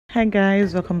Hi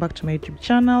guys, welcome back to my YouTube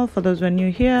channel. For those who are new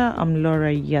here, I'm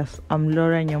Laura. Yes, I'm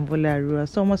lauranyamvula.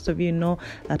 So most of you know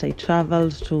that I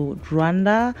traveled to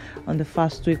Rwanda on the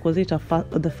first week. Was it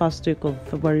the first week of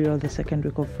February or the second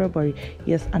week of February?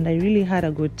 Yes, and I really had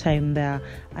a good time there.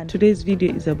 And today's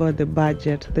video is about the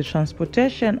budget, the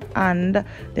transportation and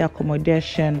the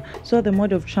accommodation. So the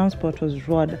mode of transport was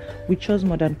road. We chose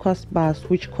modern coast bus,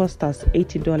 which cost us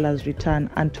 $80 return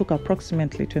and took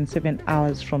approximately 27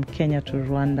 hours from Kenya to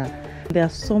Rwanda. There are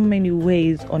so many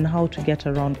ways on how to get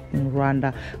around in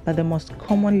Rwanda, but the most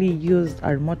commonly used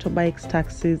are motorbikes,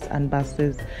 taxis, and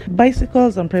buses.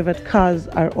 Bicycles and private cars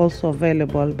are also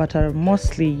available, but are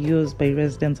mostly used by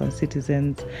residents and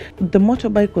citizens. The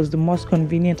motorbike was the most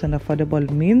convenient and affordable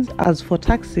means. As for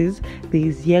taxis, there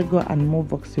is Yego and Move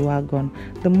Volkswagen.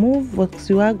 The Move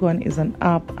Volkswagen is an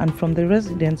app, and from the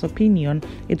residents' opinion,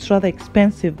 it's rather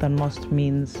expensive than most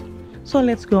means. So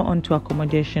let's go on to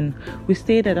accommodation. We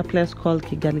stayed at a place called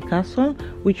Kigali Castle,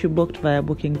 which we booked via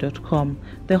booking.com.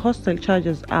 The hostel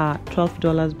charges are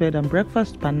 $12 bed and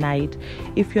breakfast per night.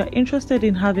 If you're interested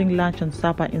in having lunch and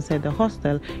supper inside the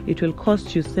hostel, it will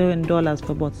cost you $7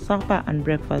 for both supper and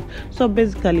breakfast. So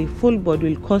basically, full board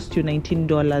will cost you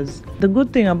 $19. The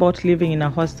good thing about living in a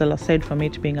hostel, aside from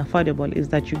it being affordable, is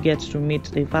that you get to meet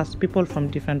diverse people from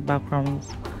different backgrounds.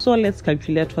 So let's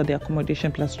calculate for the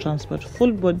accommodation plus transport.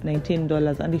 Full board $19,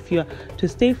 and if you are to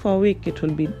stay for a week, it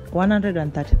will be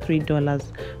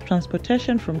 $133.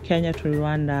 Transportation from Kenya to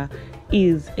Rwanda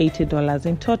is $80.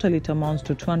 In total, it amounts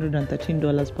to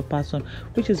 $213 per person,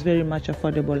 which is very much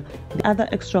affordable. The other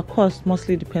extra cost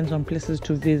mostly depends on places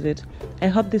to visit. I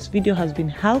hope this video has been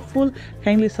helpful.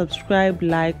 Kindly subscribe,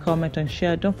 like, comment, and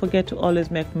share. Don't forget to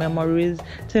always make memories.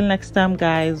 Till next time,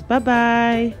 guys. Bye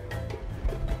bye.